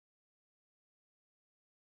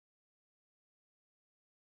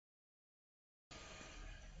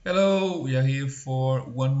Hello, we are here for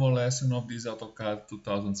one more lesson of this AutoCAD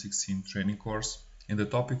 2016 training course, and the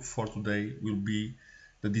topic for today will be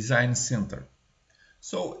the Design Center.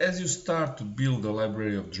 So, as you start to build a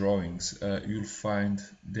library of drawings, you'll find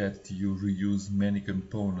that you reuse many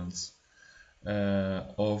components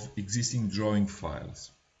of existing drawing files.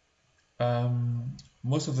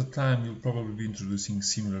 Most of the time, you'll probably be introducing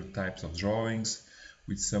similar types of drawings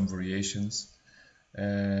with some variations.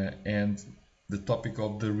 And the topic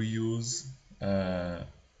of the reuse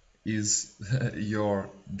is your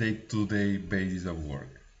day-to-day basis of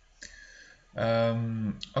work.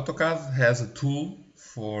 AutoCAD has a tool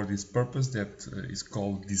for this purpose that is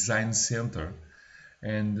called Design Center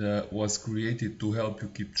and was created to help you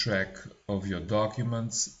keep track of your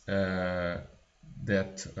documents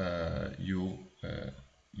that you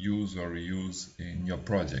use or reuse in your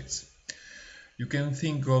projects. You can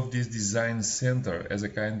think of this design center as a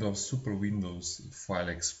kind of super Windows file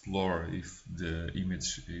explorer if the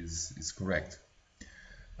image is correct.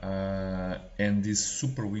 And this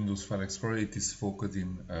super Windows file explorer, it is focused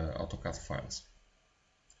in AutoCAD files.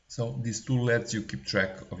 So this tool lets you keep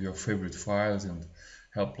track of your favorite files and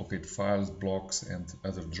help locate files, blocks and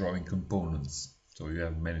other drawing components. So you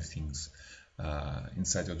have many things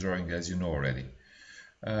inside your drawing, as you know already.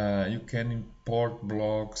 You can import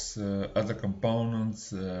blocks, other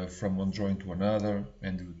components from one drawing to another,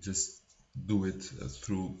 and you just do it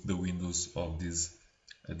through the windows of this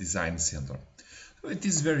design center. So it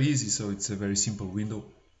is very easy, so it's a very simple window,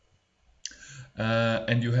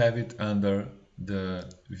 and you have it under the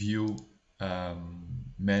view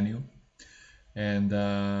menu, and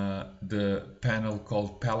the panel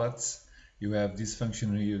called palettes. You have this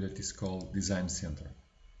function here that is called design center.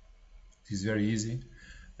 It is very easy.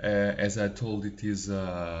 As I told, it is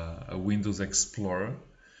a Windows Explorer.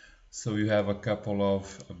 So you have a couple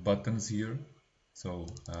of buttons here. So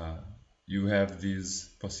you have this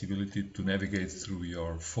possibility to navigate through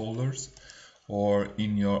your folders or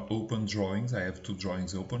in your open drawings. I have two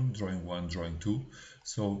drawings open, drawing 1, drawing 2.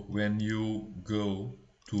 So when you go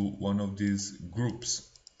to one of these groups,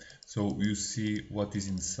 so you see what is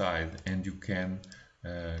inside and you can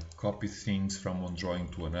copy things from one drawing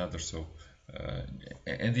to another. So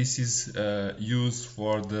and this is used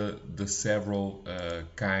for the several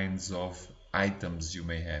kinds of items you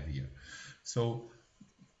may have here. So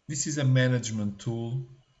this is a management tool.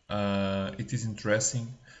 It is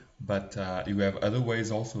interesting, but you have other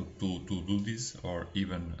ways also to do this, or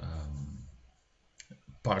even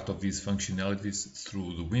part of these functionalities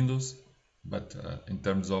through the windows. But in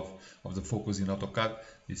terms of the focus in AutoCAD,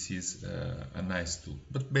 this is a nice tool.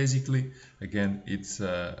 But basically, again, it's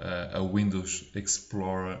a Windows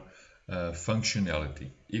Explorer functionality,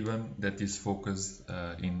 even that is focused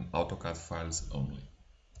in AutoCAD files only.